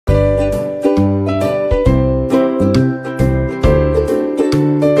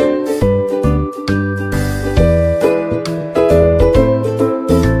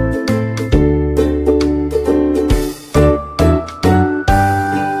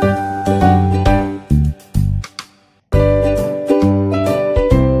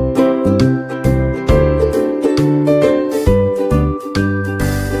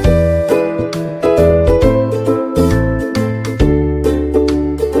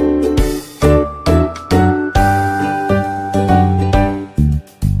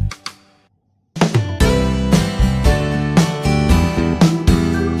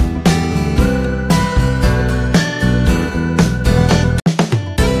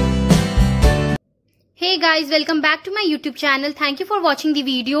Hey guys, welcome back to my YouTube channel. Thank you for watching the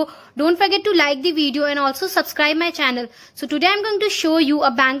video. Don't forget to like the video and also subscribe my channel. So today I'm going to show you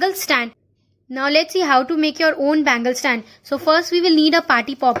a bangle stand. Now let's see how to make your own bangle stand. So first we will need a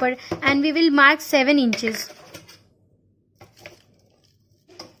party popper and we will mark 7 inches.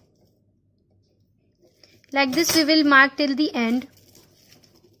 Like this we will mark till the end.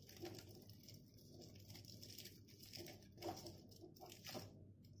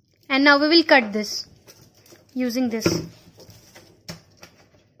 And now we will cut this using this.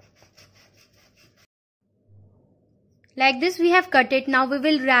 Like this we have cut it. Now we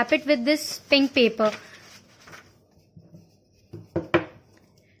will wrap it with this pink paper.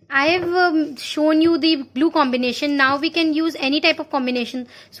 I have shown you the blue combination. Now we can use any type of combination.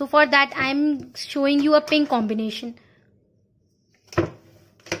 So for that I am showing you a pink combination.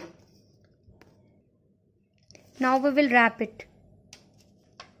 Now we will wrap it.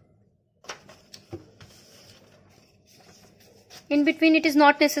 In between it is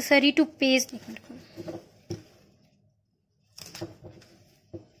not necessary to paste.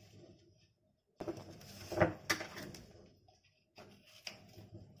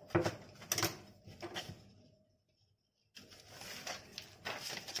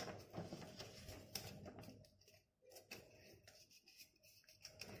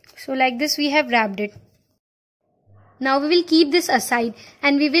 So like this we have wrapped it. Now we will keep this aside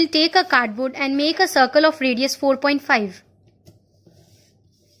and we will take a cardboard and make a circle of radius 4.5.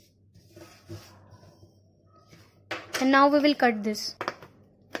 And now we will cut this.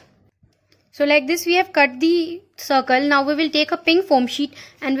 So like this we have cut the circle. Now we will take a pink foam sheet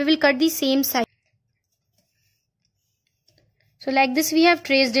and we will cut the same side. So like this we have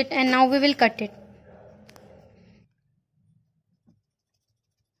traced it and now we will cut it.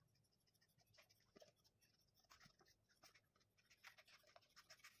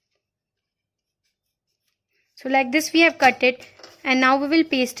 So like this we have cut it and now we will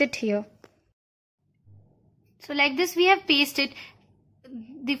paste it here. So like this we have pasted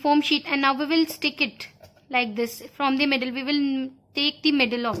the foam sheet and now we will stick it like this from the middle. We will take the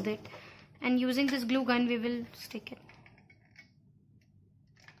middle of it and using this glue gun we will stick it.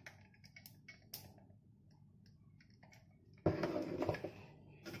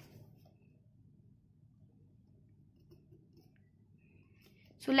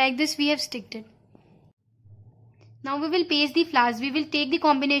 So like this we have sticked it. Now we will paste the flowers. We will take the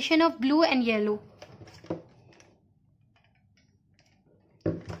combination of blue and yellow.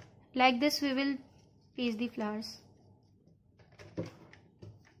 Like this we will paste the flowers.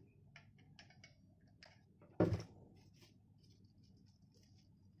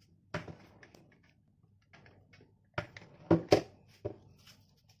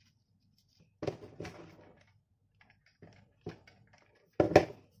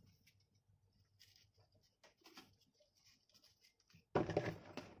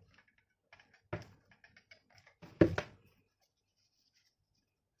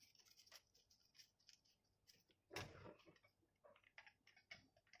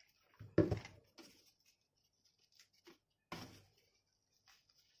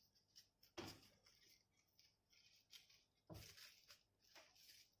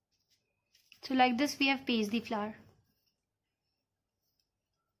 So like this we have pasted the flower.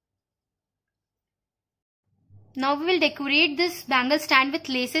 Now we will decorate this bangle stand with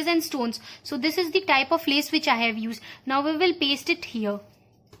laces and stones. So this is the type of lace which I have used. Now we will paste it here.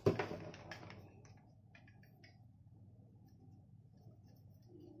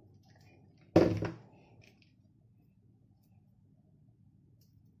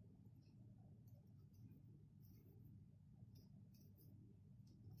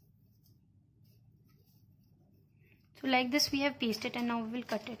 So like this we have pasted and now we will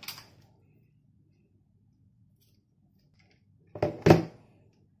cut it.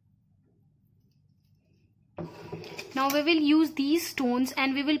 Now we will use these stones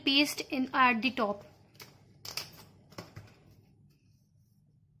and we will paste in at the top.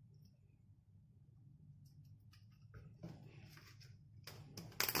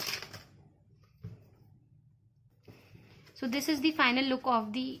 So this is the final look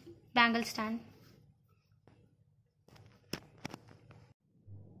of the bangle stand.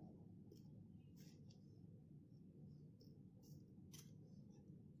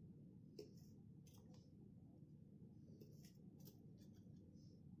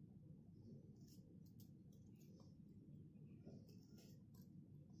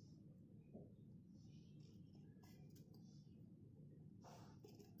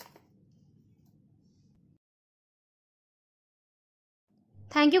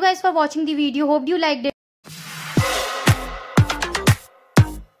 Thank you guys for watching the video. Hope you liked it.